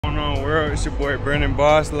world? It's your boy Brandin,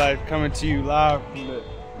 Boss Life, coming to you live from the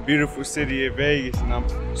beautiful city of Vegas, and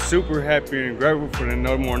I'm super happy and grateful for the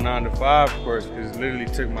NOMORE925 course, because it literally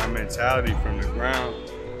took my mentality from the ground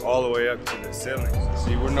all the way up to the ceilings.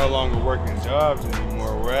 See, we're no longer working jobs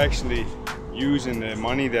anymore. We're actually using the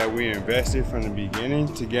money that we invested from the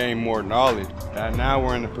beginning to gain more knowledge. And now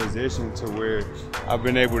we're in a position to where I've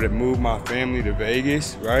been able to move my family to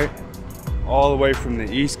Vegas, right? All the way from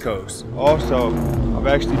the East Coast. Also, I've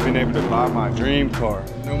actually been able to buy my dream car.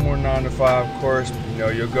 NOMORE925 course, you know,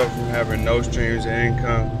 you'll go from having no streams of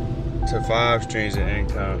income to 5 streams of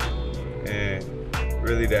income. And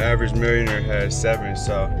really the average millionaire has 7.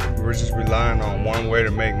 So we're just relying on one way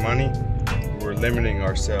to make money. We're limiting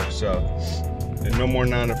ourselves. So the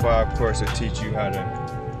NOMORE925 course will teach you how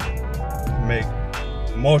to make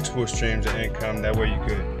multiple streams of income. That way you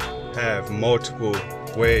could have multiple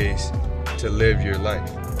ways to live your life.